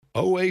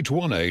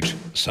0818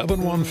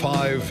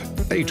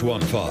 715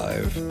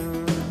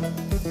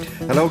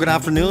 815. Hello, good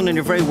afternoon, and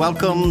you're very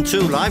welcome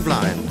to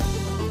Liveline.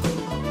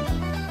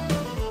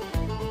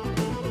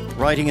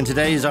 Writing in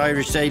today's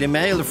Irish Daily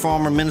Mail, the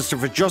former Minister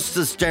for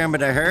Justice,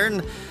 Dermot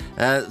Ahern,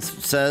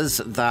 says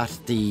that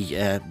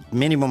the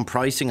minimum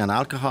pricing on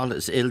alcohol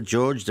is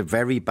ill-judged, a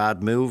very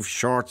bad move,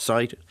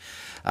 short-sighted.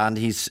 And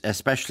he's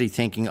especially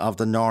thinking of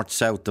the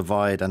north-south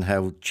divide and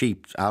how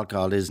cheap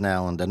alcohol is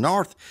now in the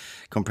north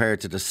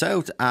compared to the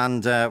south.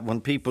 And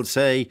when people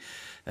say,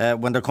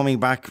 when they're coming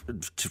back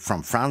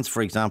from France,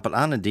 for example,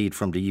 and indeed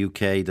from the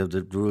UK,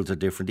 the rules are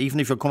different.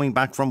 Even if you're coming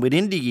back from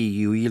within the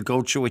EU, you'll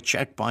go through a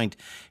checkpoint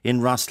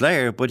in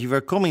Rosslare. But if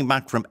you're coming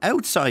back from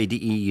outside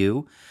the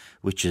EU,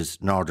 which is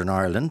Northern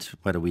Ireland,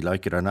 whether we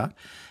like it or not,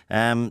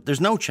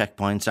 there's no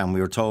checkpoints, and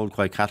we were told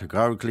quite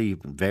categorically,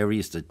 the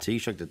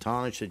Taoiseach, the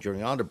Taoiseach,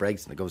 during all the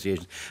breaks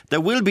negotiations, there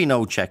will be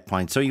no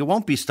checkpoints, so you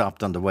won't be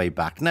stopped on the way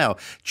back. Now,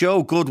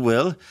 Joe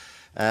Goodwill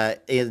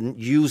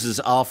uses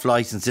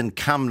off-licence in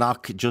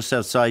Camlock, just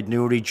outside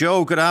Newry.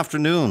 Joe, good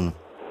afternoon.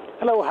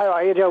 Hello, how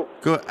are you, Joe?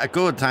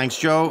 Good, thanks,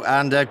 Joe.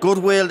 And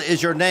Goodwill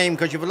is your name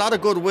because you have a lot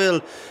of goodwill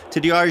to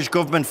the Irish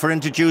government for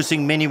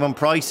introducing minimum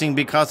pricing,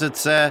 because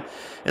it's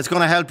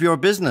going to help your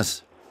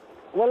business.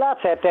 Well,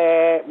 that's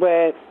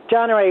it.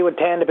 January would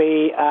tend to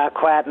be a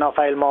quiet enough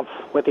old month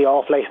with the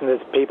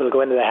off-licences. People go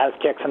into the health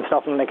checks and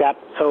stuff like that.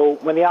 So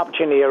when the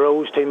opportunity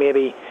arose to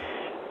maybe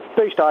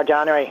boost our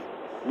January,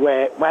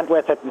 we went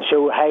with it and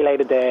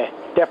highlighted the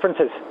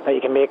differences that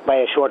you can make by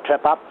a short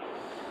trip up.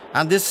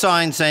 And this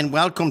sign saying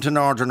 "Welcome to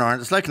Northern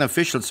Ireland," it's like an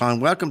official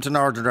sign. Welcome to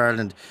Northern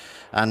Ireland,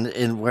 and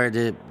in where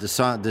the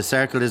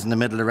circle is in the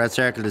middle, the red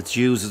circle, it's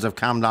users of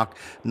Camlock.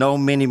 No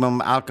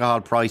minimum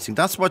alcohol pricing.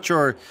 That's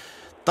your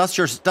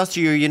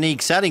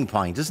unique selling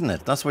point, isn't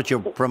it? That's what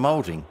you're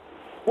promoting.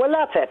 Well,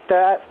 that's it.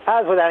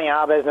 As with any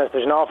other business,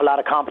 there's an awful lot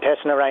of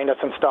competition around us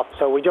and stuff.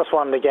 So we just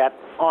wanted to get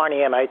our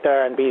name out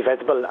there and be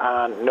visible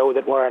and know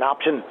that we're an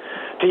option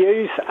to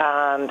use.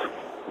 And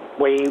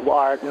we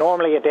are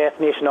normally a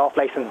destination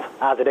off-licence,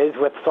 as it is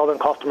with southern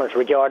customers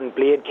regarding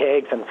blade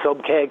kegs and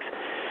sub-kegs.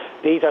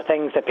 These are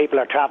things that people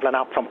are travelling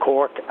up from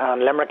Cork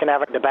and Limerick and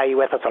everything to buy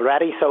with us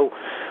already. So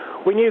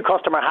we knew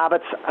customer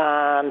habits,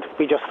 and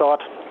we just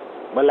thought,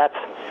 well, let's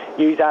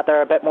use that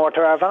there a bit more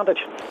to our advantage.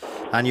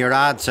 And your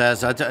ad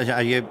says,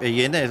 are you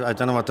in it? I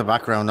don't know what the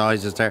background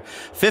noise is there.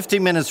 50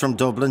 minutes from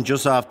Dublin,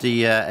 just off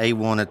the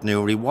A1 at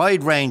Newry.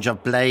 Wide range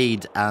of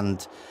blade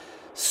and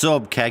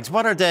sub kegs.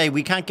 What are they?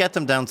 We can't get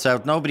them down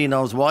south. Nobody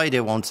knows why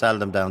they won't sell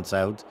them down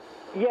south.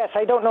 Yes,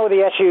 I don't know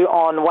the issue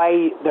on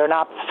why they're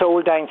not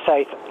sold down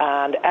south,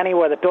 and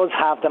anywhere that does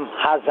have them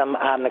has them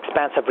at an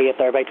expensive rate.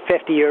 They're about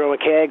 €50 a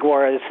keg,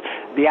 whereas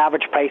the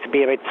average price would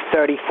be about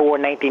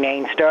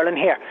 $34.99 sterling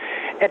here.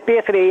 It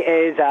basically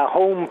is a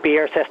home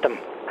beer system,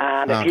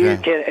 and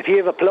if you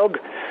have a plug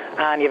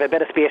and you have a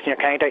bit of space in your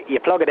counter, you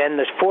plug it in.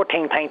 There's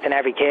 14 pints in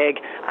every keg,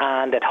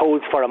 and it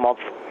holds for a month.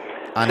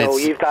 And so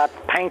you've got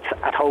pints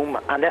at home,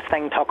 and this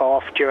thing took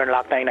off during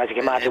lockdown, as you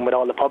can imagine, with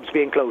all the pubs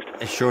being closed.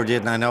 It sure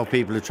did, and I know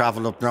people who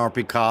travel up north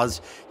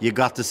because you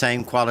got the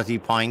same quality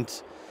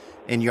pint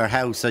in your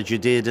house as you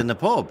did in the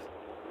pub.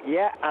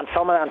 Yeah, and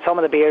some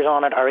of the beers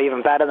on it are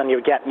even better than you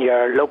get in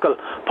your local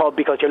pub,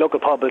 because your local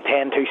pub will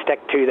tend to stick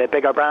to the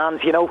bigger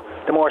brands, you know,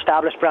 the more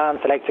established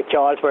brands, the likes of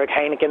Carlsberg,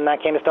 Heineken,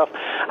 that kind of stuff.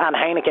 And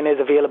Heineken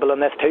is available on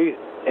this too.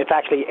 It's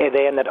actually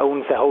them that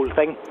owns the whole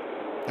thing.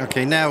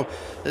 Okay, now,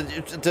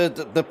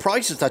 the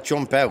prices that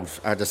jump out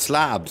are the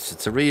slabs.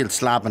 It's a real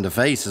slab in the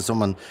face, as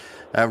someone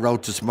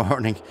wrote this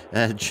morning.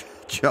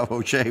 Joe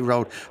O'Shea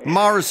wrote,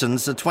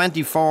 Morrison's, the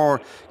 24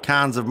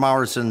 cans of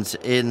Morrison's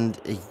in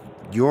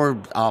your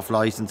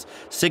off-licence,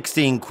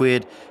 16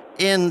 quid.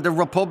 In the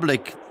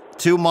Republic,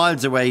 2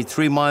 miles away,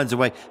 3 miles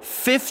away,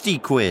 50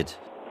 quid.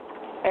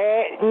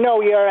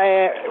 No,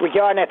 you're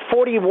regarding it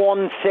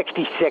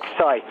 41.66.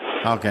 Sorry.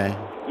 Okay.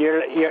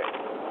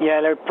 Yeah,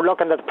 they're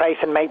looking at the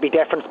pricing might be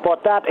different,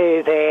 but that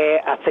is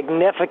a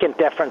significant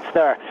difference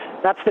there.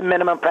 That's the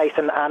minimum price,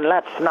 and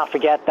let's not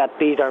forget that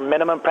these are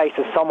minimum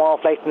prices. Some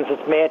off-licences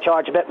may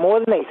charge a bit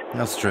more than these.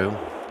 That's true.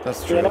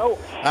 You know,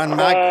 and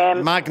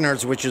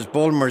Magners, which is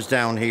Bulmers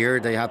down here,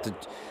 they had to.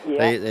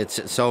 Yeah.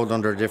 It's sold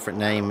under a different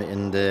name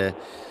in the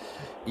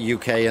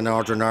UK and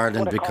Northern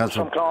Ireland because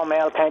from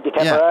Clonmel, County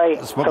Tipperary.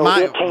 Yeah, so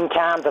 18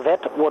 cans of it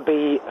would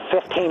be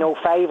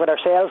 $15.05 with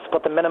ourselves,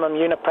 but the minimum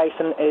unit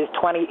pricing is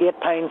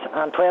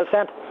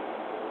 £28.12.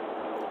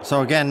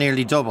 So again,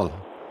 nearly double.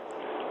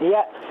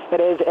 Yeah,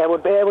 it is. It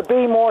would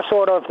be more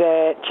sort of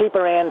the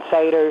cheaper end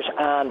ciders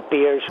and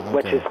beers,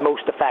 which is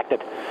most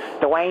affected.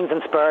 The wines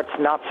and spirits,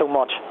 not so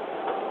much.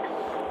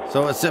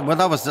 So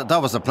that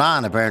was the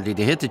plan apparently,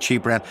 to hit the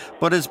cheaper end.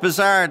 But it's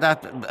bizarre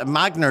that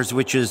Magners,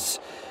 which is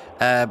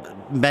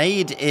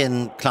made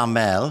in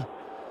Clonmel,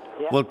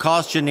 will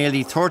cost you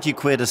nearly 30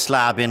 quid a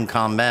slab in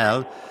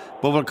Clonmel,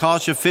 but will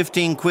cost you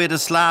 15 quid a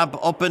slab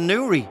up in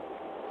Newry.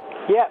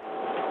 Yeah,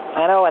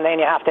 I know, and then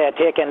you have to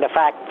take in the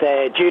fact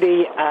the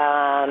duty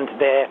and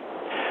the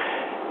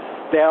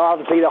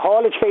obviously the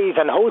haulage fees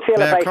and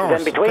wholesaler prices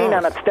in between,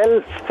 and it's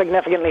still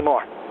significantly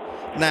more.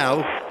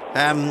 Now,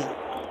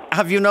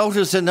 have you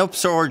noticed an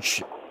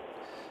upsurge,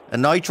 a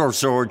nitro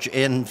surge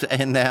in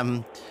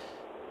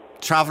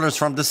travellers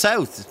from the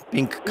south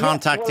been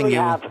contacting we you?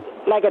 Have.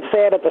 Like I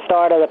said at the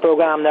start of the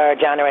programme there,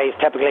 January is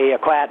typically a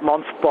quiet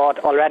month, but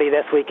already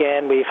this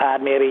weekend we've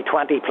had maybe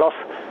 20 plus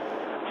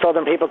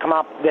southern people come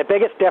up. The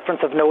biggest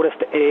difference I've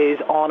noticed is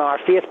on our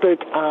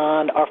Facebook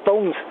and our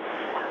phones.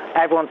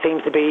 Everyone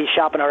seems to be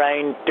shopping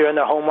around, doing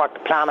their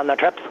homework, planning their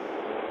trips.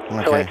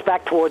 Okay. So I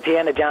expect towards the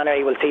end of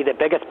January we'll see the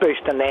biggest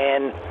boost, and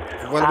then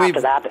after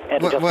that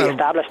it'll just be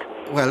established.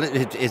 Well,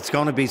 it's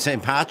going to be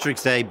St.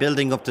 Patrick's Day,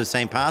 building up to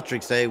St.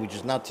 Patrick's Day, which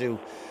is not too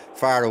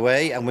far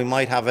away, and we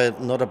might have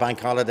another bank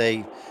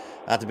holiday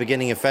at the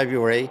beginning of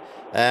February.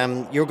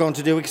 You're going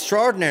to do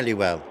extraordinarily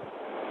well.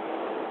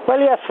 Well,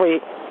 yes,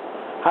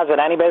 as with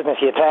any business,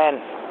 you try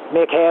and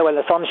make hay when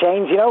the sun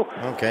shines, you know.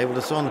 Okay, well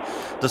the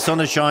sun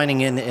is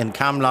shining in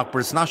Camlock, but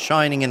it's not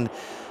shining in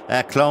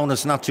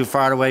Clonus, not too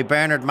far away.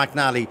 Bernard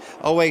McNally,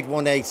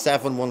 0818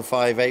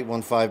 715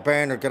 815.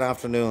 Bernard, good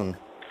afternoon.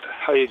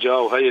 How you,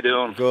 Joe? How you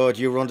doing? Good.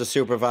 You run the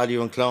Super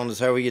Value in Clonus.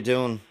 How are you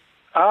doing?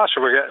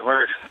 Sure,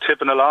 we're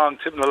tipping along,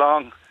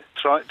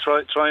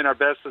 trying our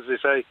best, as they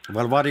say.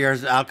 Well, what are your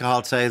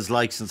alcohol sales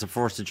like since the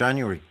 1st of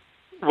January?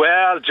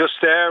 Well, just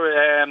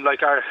there,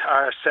 like our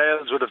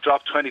sales would have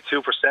dropped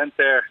 22%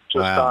 there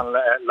just on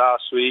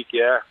last week,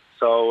 yeah.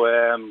 So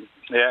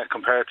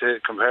compared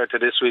to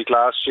this week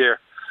last year,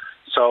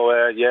 so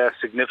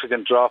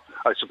significant drop,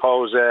 I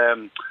suppose.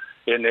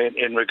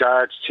 In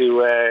regards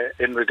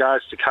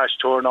to cash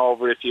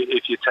turnover, if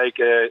you take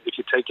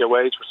your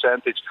wage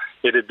percentage,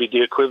 it'd be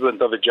the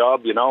equivalent of a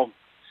job, you know.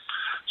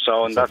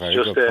 So, and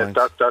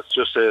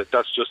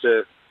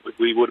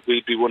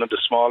we'd be one of the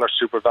smaller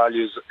super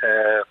values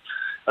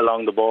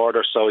along the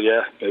border. So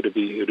yeah, it'd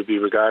be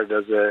regarded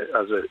as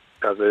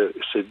a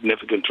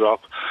significant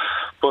drop.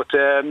 But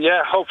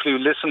hopefully,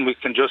 listen, we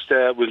can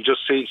we'll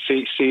just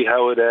see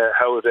how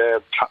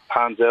it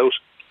pans out.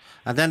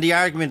 And then the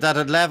argument that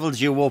it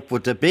levels you up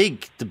with the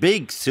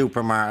big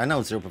supermarket. I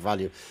know Super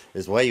Value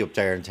is way up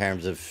there in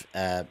terms of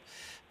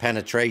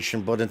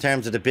penetration, but in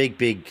terms of the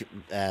big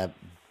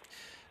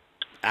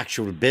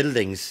actual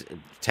buildings,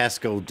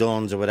 Tesco,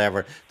 Dunn's or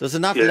whatever, does it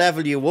not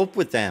level you up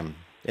with them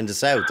in the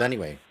south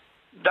anyway?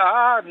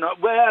 No,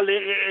 well,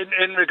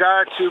 in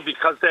regard to,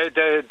 because they're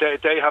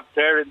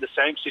in the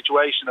same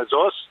situation as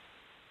us.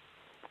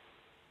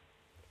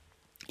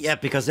 Yeah,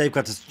 because they've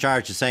got to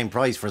charge the same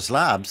price for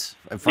slabs,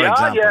 for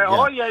example.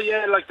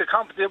 Yeah. Like the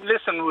company.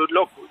 Listen,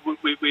 look,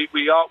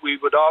 we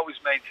would always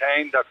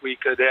maintain that we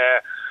could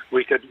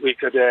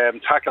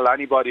tackle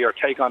anybody or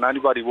take on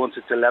anybody once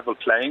it's a level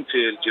playing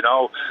field. You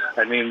know,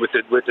 I mean, with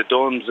the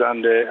Duns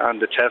and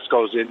the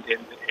Tesco's in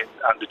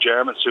and the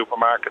German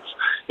supermarkets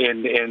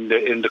in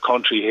the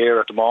country here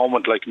at the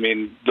moment. Like, I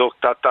mean, look,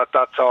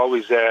 that's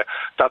always an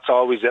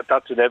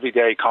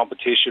everyday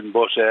competition.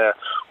 But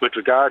with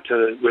regard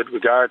to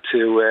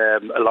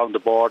along the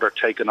border,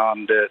 taking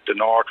on the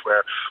north,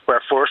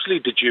 where firstly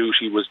the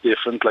duty was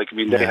different. Like, I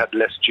mean, they had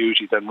less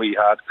duty than we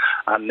had,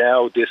 and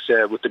now this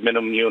with the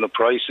minimum unit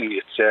pricing,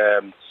 it's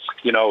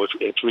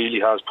it really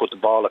has put the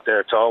ball at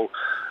their toe.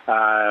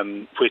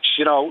 Which,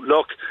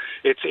 look,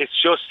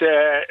 it's just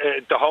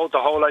the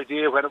whole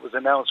idea when it was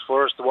announced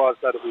first was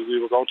that we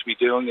were going to be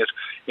doing it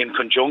in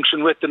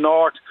conjunction with the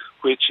North,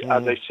 which,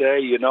 as I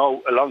say,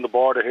 along the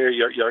border here,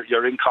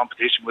 you're in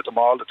competition with them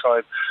all the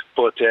time.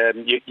 But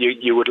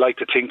you would like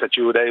to think that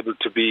you would able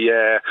to be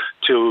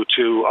to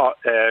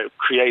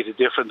create a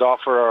different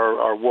offer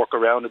or work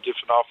around a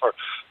different offer.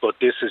 But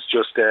this is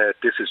just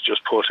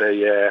put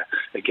a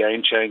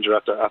game changer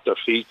at their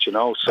feet,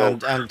 So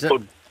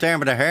but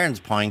Dermot Ahern's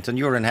point, and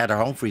you're in Heather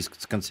Humphrey's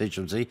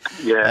constituency.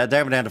 Yeah,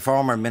 Dermot Ahern, the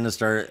former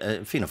minister,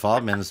 Fianna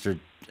Fáil minister,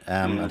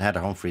 and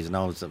Heather Humphreys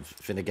knows of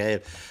Fine Gael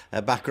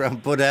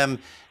background, but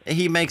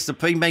he makes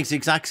the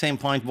exact same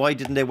point. Why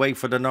didn't they wait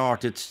for the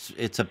North?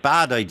 It's a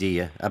bad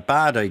idea, a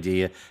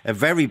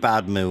very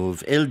bad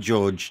move,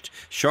 ill-judged,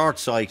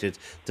 short-sighted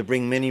to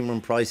bring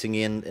minimum pricing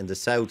in the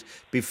South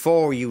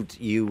before you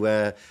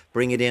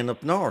bring it in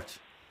up North.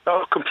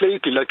 Oh,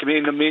 completely. Like, I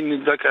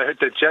mean, like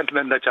the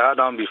gentleman that you had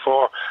on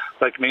before.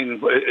 Like, I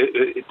mean,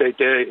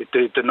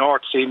 the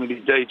North seemingly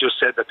they just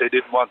said that they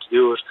didn't want to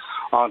do it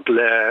until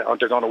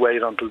they're going to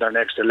wait until their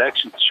next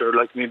election. Sure.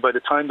 Like, I mean, by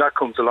the time that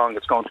comes along,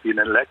 it's going to be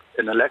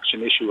an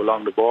election issue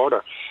along the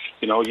border.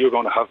 You're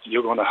going to have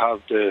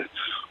the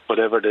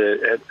whatever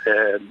the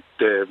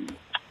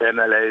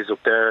MLAs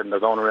up there, and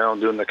they're going around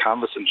doing the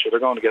canvassing. Sure, they're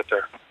going to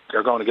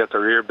get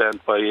their ear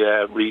bent by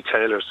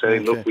retailers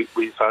saying, "Look,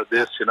 we've had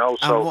this,"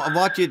 So, and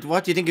what do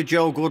you think of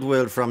Joe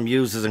Goodwill from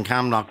Users in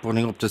Camlock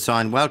putting up the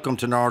sign, "Welcome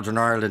to Northern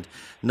Ireland,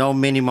 no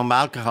minimum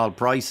alcohol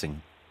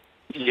pricing"?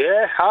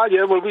 Yeah,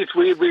 well,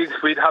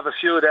 we'd have a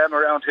few of them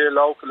around here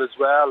local as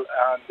well,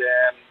 and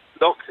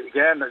look,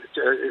 again,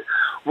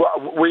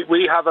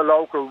 we have a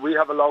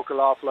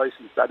local off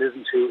license that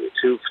isn't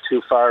too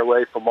far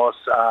away from us,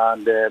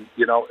 and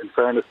in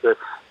fairness, the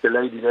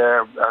lady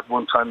there at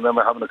one time, I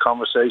remember having a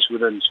conversation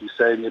with her, and she was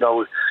saying,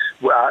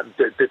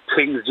 the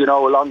things,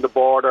 along the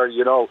border,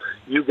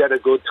 you get a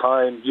good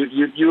time.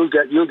 You'll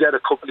get a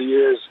couple of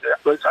years.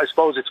 I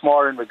suppose it's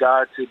more in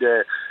regard to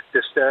the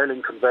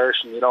sterling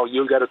conversion.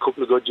 You'll get a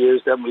couple of good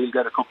years, then we'll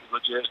get a couple of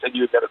good years, then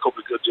you'll get a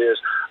couple of good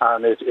years,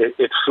 and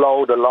it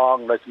flowed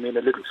along a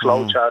little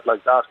flow chart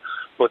like that.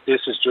 But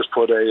this has just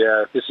put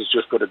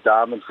a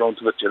dam in front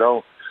of it,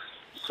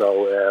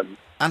 So.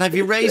 And have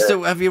you raised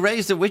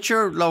it with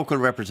your local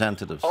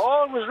representatives?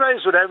 Oh, it was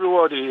raised with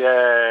everybody.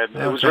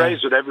 It was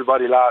raised with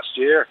everybody last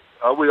year.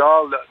 We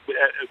all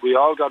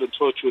got in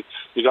touch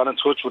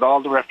with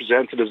all the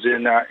representatives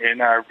in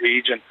our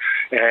region.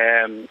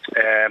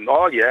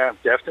 Oh yeah,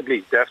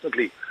 definitely.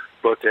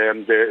 But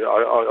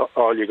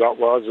all you got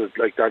was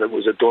like that. It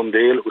was a done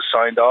deal. It was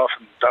signed off,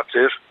 and that's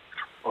it.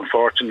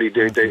 Unfortunately,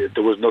 there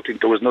was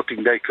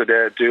nothing they could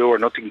do or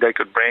nothing they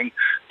could bring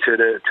to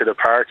the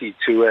party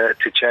to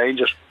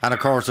change it. And of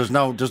course, there's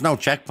no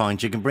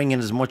checkpoint. You can bring in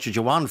as much as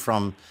you want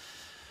from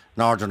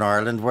Northern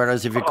Ireland.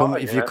 Whereas if you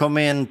come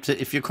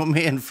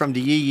in from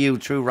the EU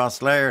through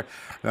Rosslare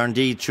or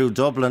indeed through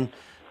Dublin,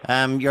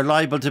 you're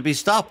liable to be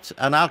stopped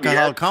and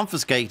alcohol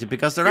confiscated,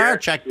 because there are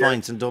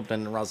checkpoints in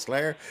Dublin and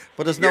Rosslare,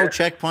 but there's no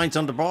checkpoints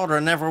on the border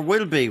and never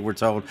will be, we're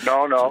told.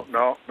 No.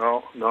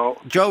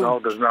 Joe, no,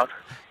 there's not.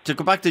 To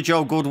go back to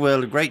Joe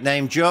Goodwill, great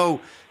name, Joe.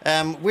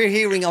 We're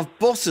hearing of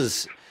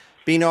buses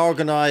being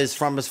organised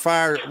from as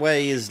far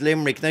away as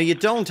Limerick. Now, you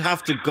don't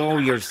have to go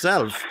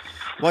yourself.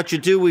 What you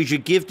do is you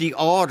give the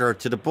order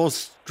to the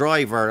bus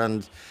driver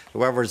and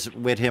whoever's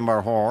with him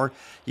or her.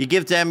 You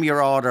give them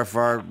your order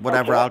for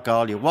whatever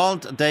alcohol you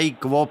want. They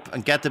go up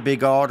and get the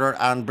big order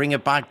and bring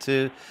it back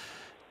to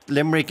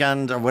Limerick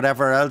or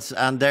whatever else,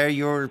 and there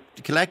you're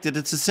collected.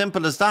 It's as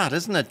simple as that,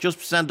 isn't it?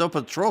 Just send up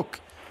a truck.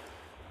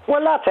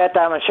 Well, that's it.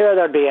 I'm sure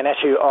there'd be an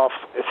issue of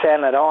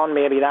selling it on.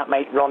 Maybe that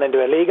might run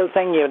into a legal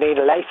thing. You need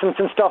a licence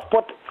and stuff.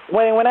 But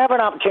whenever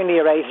an opportunity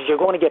arises, you're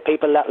going to get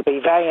people that will be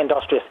very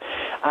industrious.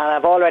 And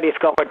I've already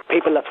discovered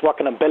people that's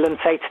working on building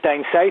sites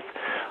down south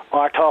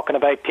are talking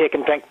about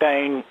taking drink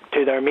down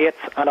to their mates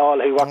and all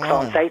who works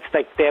on sites.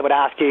 Like, they would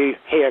ask you,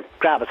 here,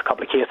 grab us a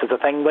couple of cases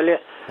of thing, will you?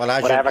 Well,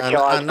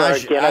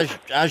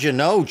 as you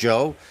know,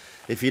 Joe,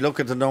 if you look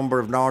at the number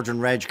of Northern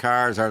Reg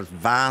cars or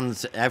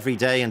vans every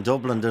day in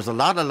Dublin, there's a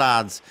lot of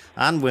lads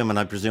and women,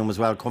 I presume, as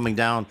well, coming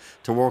down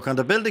to work on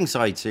the building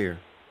sites here.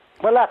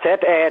 Well, that's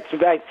it.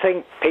 I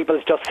think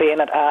people's just seeing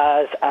it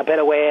as a bit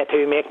of way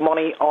to make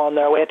money on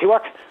their way to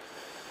work.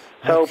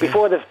 So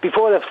before they've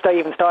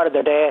even started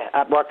their day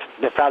at work,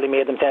 they've probably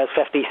made themselves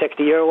 50,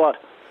 60 euro odd.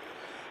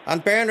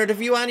 And Bernard,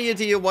 have you any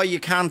idea why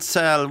you can't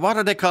sell, what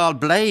are they called,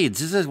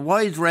 blades? Is it a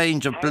wide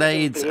range of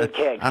blades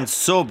and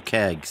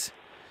sub-kegs?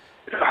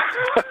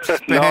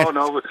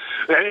 No.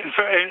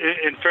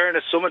 In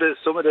fairness, some of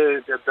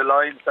the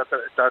lines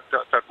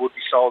that would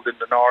be sold in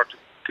the north,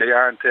 they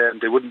aren't.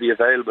 They wouldn't be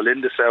available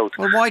in the south.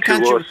 Well,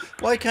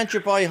 why can't you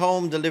buy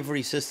home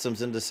delivery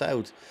systems in the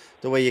south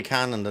the way you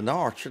can in the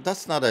north?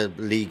 That's not a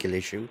legal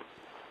issue.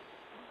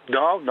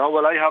 No.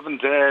 Well, I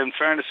haven't. In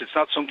fairness, it's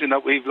not something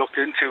that we've looked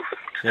into.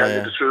 To tell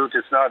you the truth,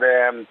 it's not.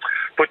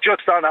 But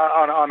just on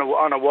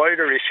a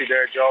wider issue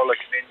there, Joe. Like,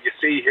 I mean, you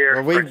see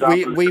here.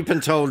 Well, we've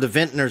been told the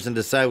vintners in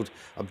the south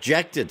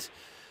objected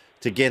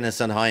to Guinness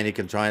and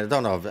Heineken trying. I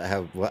don't know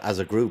how as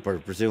a group, or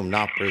presume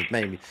not, but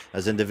maybe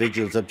as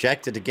individuals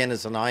objected to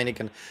Guinness and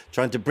Heineken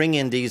trying to bring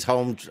in these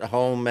home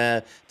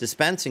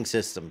dispensing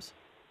systems.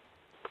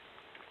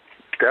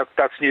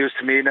 That's news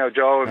to me now,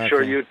 Joe. I'm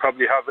sure you'd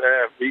probably have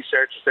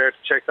researchers there to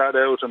check that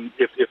out. And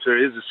if there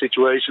is a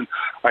situation,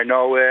 I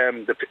know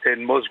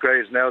in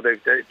Musgraves now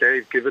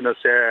they've given us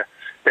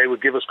they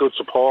would give us good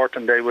support,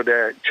 and they would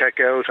check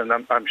out. And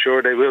I'm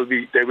sure they will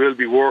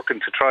be working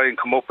to try and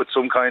come up with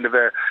some kind of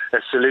a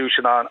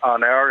solution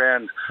on our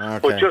end. Okay.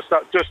 But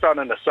just on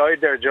an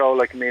aside there, Joe.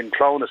 Like, I mean,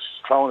 Clonus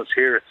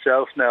here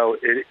itself now,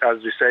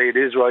 as we say, it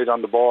is right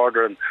on the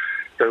border, and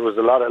there was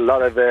a lot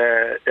of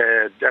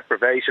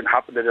deprivation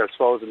happening, I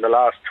suppose, in the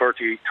last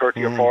 30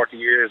 or 40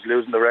 years,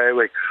 losing the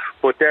railway.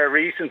 But there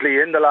recently,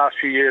 in the last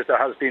few years, there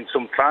has been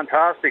some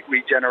fantastic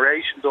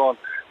regeneration done.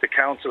 The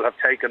council have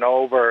taken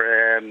over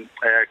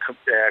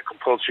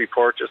compulsory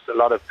purchase, a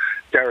lot of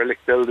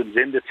derelict buildings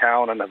in the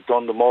town, and have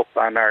done them up,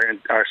 and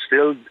are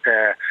still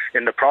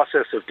in the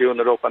process of doing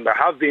it up. And there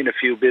have been a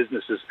few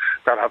businesses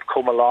that have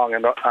come along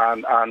and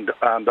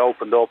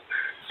opened up.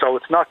 So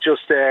it's not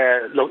just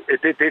look.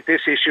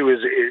 This issue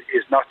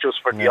is not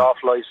just for the off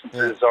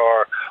licenses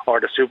or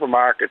the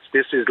supermarkets.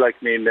 This is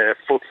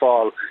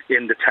footfall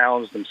in the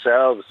towns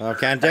themselves.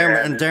 Okay, and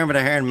Dermot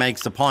Ahern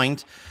makes the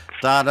point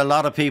that a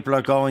lot of people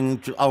are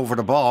going over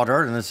the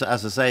border, and as I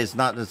say, it's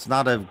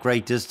not a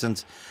great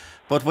distance.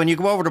 But when you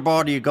go over the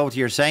border, you go to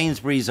your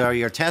Sainsbury's or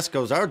your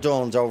Tesco's or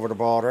Dunnes over the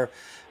border,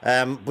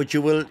 but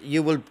you will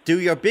do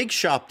your big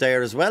shop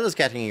there as well as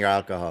getting your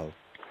alcohol.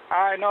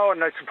 I know,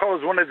 and I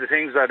suppose one of the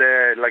things that,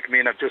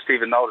 I've just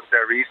even noticed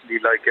there recently,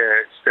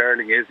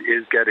 sterling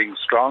is getting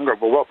stronger.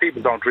 But what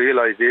people don't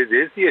realise is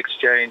the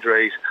exchange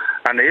rate,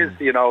 and is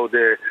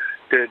the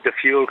the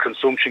fuel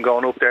consumption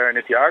going up there, and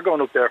if you are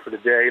going up there for the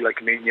day,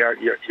 like I mean, you're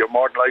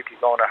more than likely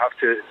going to have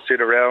to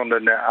sit around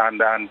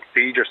and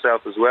feed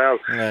yourself as well.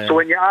 Yeah. So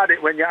when you add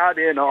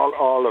in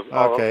all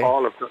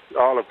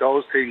of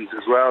those things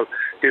as well,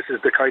 this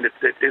is the kind of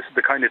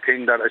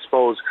thing that I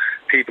suppose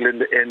people in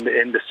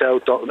the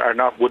south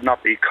would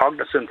not be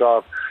cognizant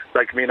of.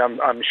 Like I mean,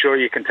 I'm sure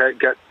you can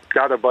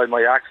gather by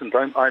my accent.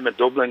 I'm a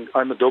Dublin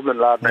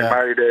lad, and I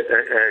married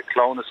a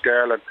Clonus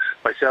girl, and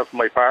myself and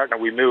my partner,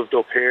 we moved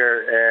up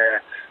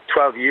here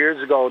 12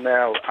 years ago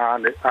now,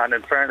 and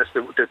in fairness,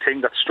 the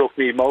thing that struck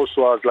me most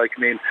was, like, I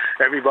mean,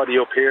 everybody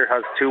up here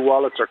has two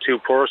wallets or two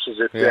purses.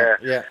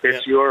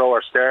 It's euro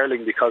or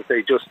sterling, because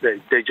they just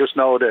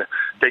know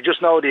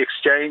the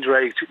exchange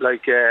rate.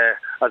 Like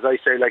as I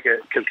say, like a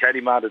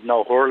Kilkenny man is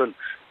no hurling.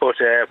 But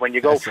when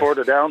you go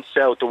further down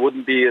south, there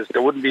wouldn't be as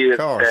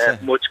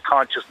much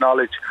conscious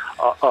knowledge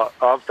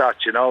of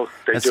that. You know,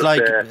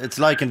 it's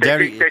like in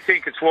Derry. They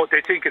think it's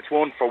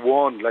one for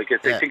one. Like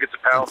they think it's a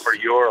pound for a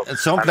euro. In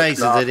some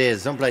places it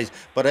is,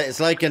 but it's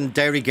like in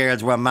Derry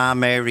Girls, where Ma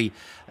Mary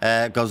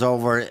goes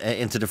over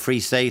into the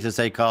Free State, as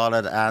they call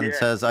it, and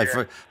says,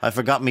 "I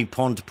forgot me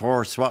punt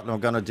purse. What am I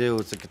going to do?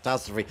 It's a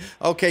catastrophe."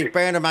 Okay,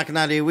 Bernard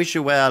McNally, I wish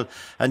you well,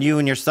 and you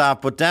and your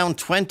staff. But down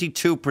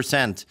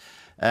 22%.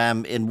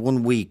 In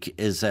 1 week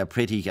is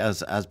pretty,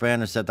 as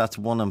Bernard said, that's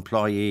one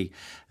employee.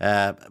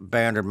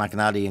 Bernard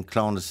McNally in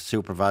Clonus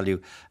Super Value,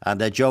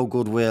 and Joe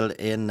Goodwill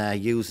in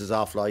uses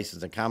off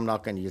licence in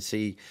Camlock, and you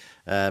see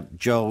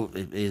Joe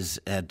is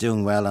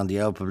doing well on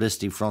the old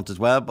publicity front as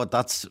well. But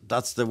that's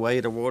the way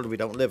of the world. We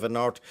don't live in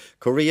North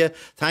Korea.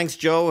 Thanks,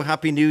 Joe.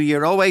 Happy New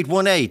Year.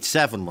 0818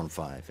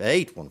 715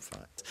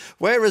 815.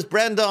 Where is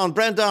Brendan?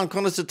 Brendan,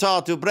 come to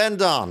talk to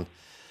Brendan.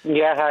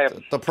 Yeah, hi.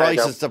 The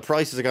prices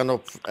have gone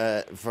up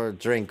for a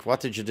drink. What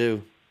did you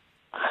do?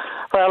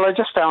 Well, I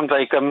just found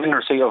like a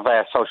receipt of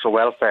social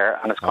welfare,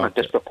 and it's going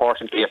to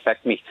disproportionately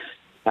affect me.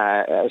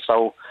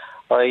 So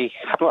I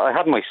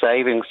had my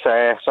savings.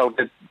 So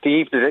the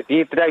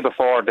day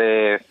before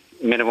the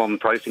minimum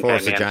pricing came in,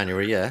 4th of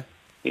January,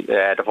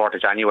 the 4th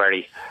of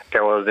January,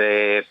 there was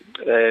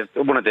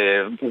one of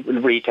the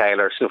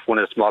retailers, one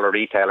of the smaller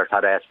retailers,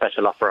 had a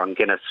special offer on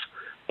Guinness.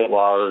 It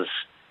was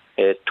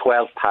a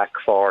 12-pack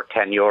for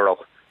 €10.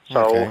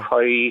 So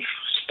I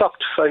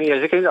stocked. I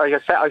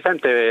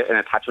sent an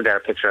attachment there, a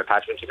picture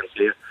attachment. You can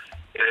see it.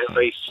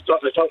 I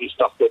totally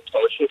stocked up, so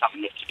I should have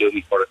enough to do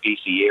me for a piece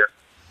a year.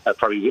 I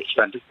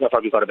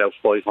probably got about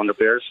 500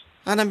 beers.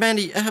 And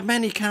how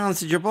many cans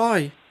did you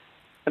buy?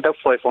 About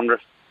 500.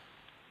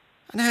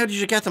 And how did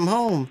you get them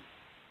home?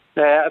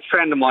 A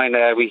friend of mine,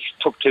 we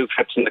took 2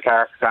 trips in the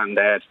car, and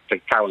the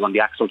car was on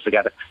the axles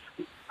together.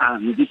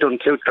 And we've done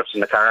 2 trips in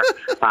the car,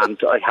 and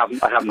I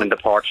haven't in the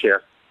porch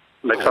here.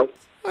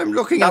 I'm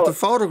looking at the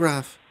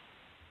photograph.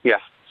 Yeah.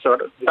 So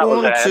that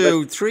 1,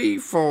 2, 3,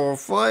 4,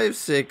 5,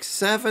 6,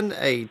 7,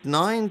 8,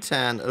 9,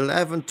 10,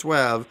 11,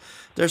 12.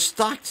 They're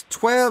stacked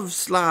 12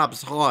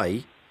 slabs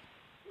high.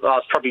 Well,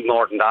 it's probably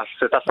more than that.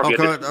 So that's probably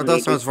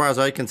that's as far as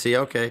I can see.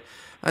 Okay.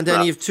 And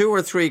then you have 2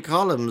 or 3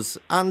 columns.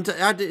 And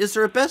is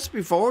there a best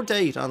before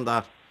date on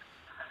that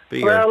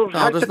beer? Well,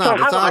 no, there's not.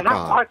 It's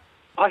alcohol.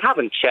 I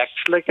haven't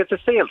checked. Like, it's a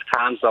sealed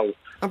can, so.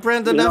 And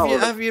Brendan,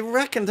 have you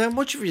reckoned how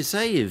much have you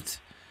saved?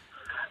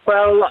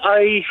 Well,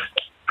 I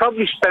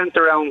probably spent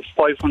around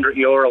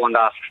 €500 on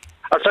that.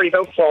 Or sorry,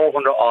 about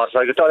 400 odd. So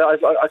I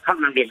can't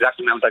remember the exact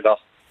amount I got.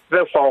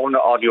 About 400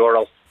 odd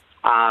euro,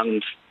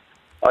 and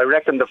I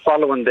reckon the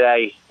following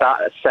day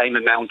that same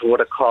amount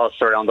would have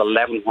cost around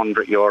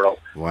 €1,100.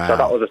 Wow! So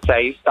that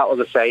was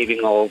a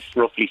saving of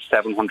roughly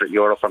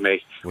 €700 for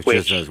me,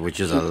 which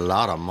is a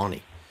lot of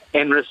money.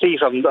 In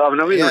receipt of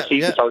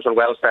social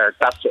welfare,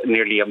 that's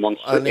nearly a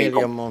month's nearly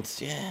income. a month,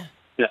 yeah.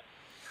 Yeah.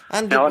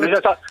 And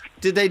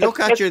did they look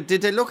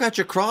at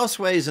your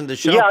crossways in the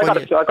shop? Yeah,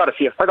 I got a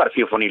few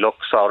funny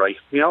looks. All right,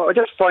 I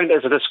just find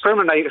it's a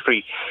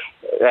discriminatory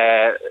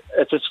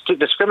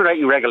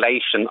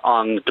regulation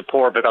on the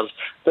poor, because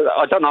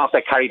I don't know if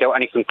they carried out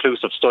any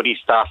conclusive studies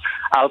that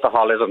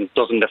alcoholism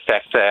doesn't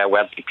affect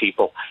wealthy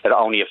people; it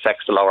only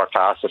affects the lower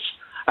classes.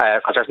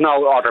 Because there's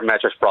no other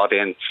measures brought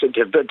in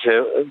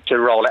to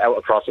roll it out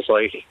across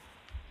society.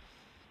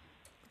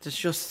 It's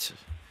just,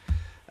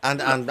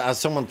 and as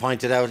someone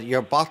pointed out,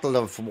 your bottle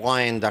of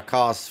wine that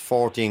costs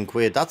 14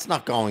 quid, that's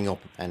not going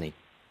up a penny.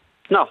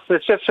 No,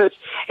 it's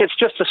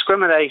just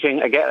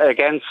discriminating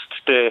against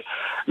the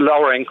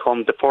lower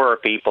income, the poorer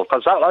people.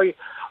 Because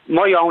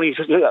my only,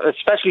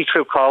 especially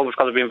through COVID,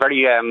 because I've been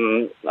very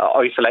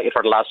isolated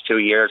for the last 2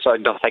 years, so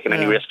I've not taken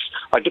any risks.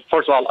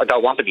 First of all, I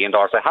don't want to be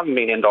indoors. I haven't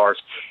been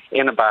indoors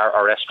in a bar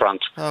or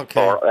restaurant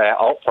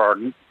for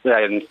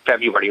in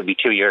February. It'll be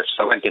 2 years.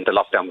 So I went into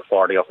lockdown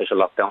before the official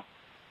lockdown.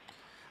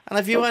 And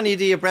have you any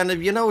idea,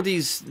 Brendan? You know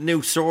these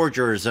new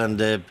Surgers and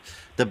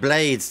the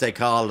blades, they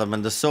call them,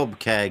 and the sub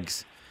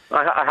kegs.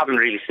 I haven't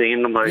really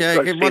seen them.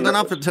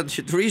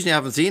 The reason you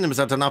haven't seen them is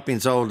that they're not being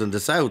sold in the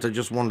south. I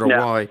just wonder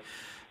why.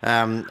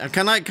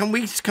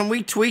 Can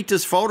we tweet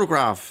this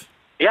photograph?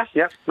 Yeah,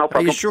 no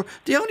problem. Are you sure?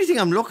 The only thing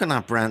I'm looking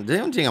at, Brandon, the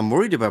only thing I'm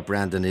worried about,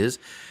 Brandon, is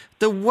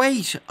The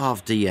weight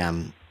of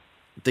the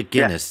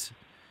Guinness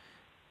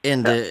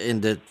in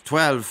the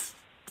 12,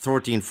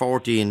 13,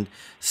 14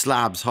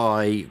 slabs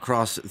high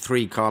across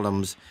 3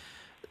 columns.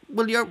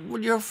 Will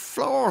your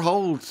floor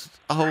hold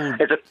a whole?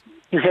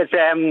 It's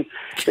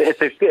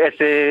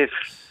a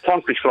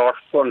concrete floor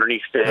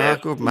underneath the.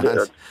 Good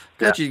man.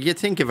 You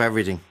think of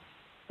everything.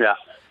 Yeah,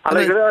 and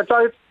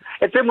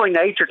it's in my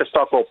nature to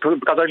stock up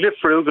because I live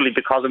frugally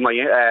because of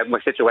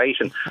my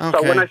situation. Okay.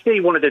 So when I see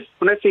one of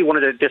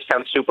the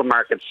discount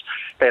supermarkets,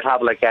 they'd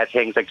have like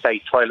things like say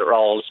toilet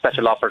rolls,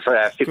 special offers,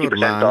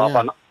 50% off. Yeah.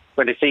 And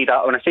when I see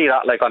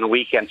that like on a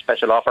weekend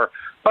special offer,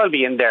 I'll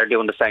be in there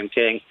doing the same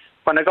thing.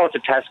 When I go to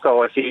Tesco,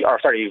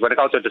 when I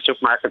go to the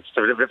supermarkets,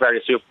 the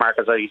various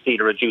supermarkets, I see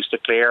the reduced to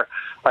clear.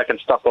 I can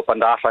stock up on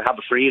that. I have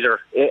a freezer.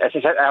 I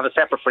have a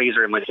separate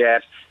freezer in my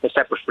shed, a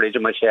separate fridge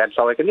in my shed,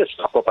 so I can just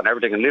stock up on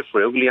everything and live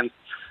frugally. And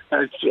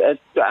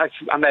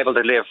I'm able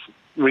to live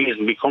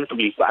reasonably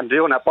comfortably. I'm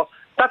doing that, but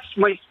that's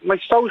my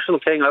social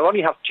thing. I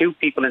only have 2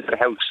 people into the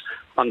house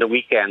on the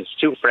weekends,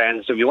 2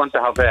 friends. If you want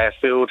to have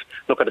food,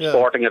 look at a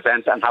sporting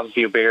event and have a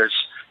few beers.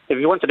 If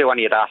you want to do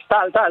any of that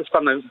is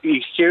going to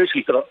be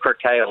seriously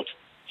curtailed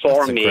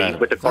for me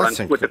with the current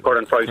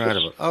prices.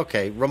 Incredible.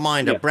 Okay,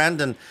 reminder: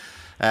 Brendan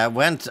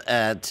went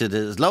to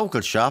the local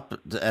shop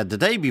the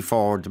day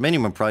before the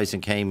minimum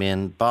pricing came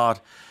in, bought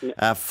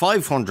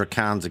 500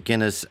 cans of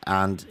Guinness,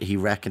 and he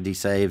reckoned he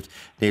saved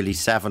nearly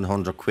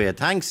 700 quid.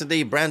 Thanks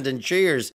indeed, Brendan. Cheers.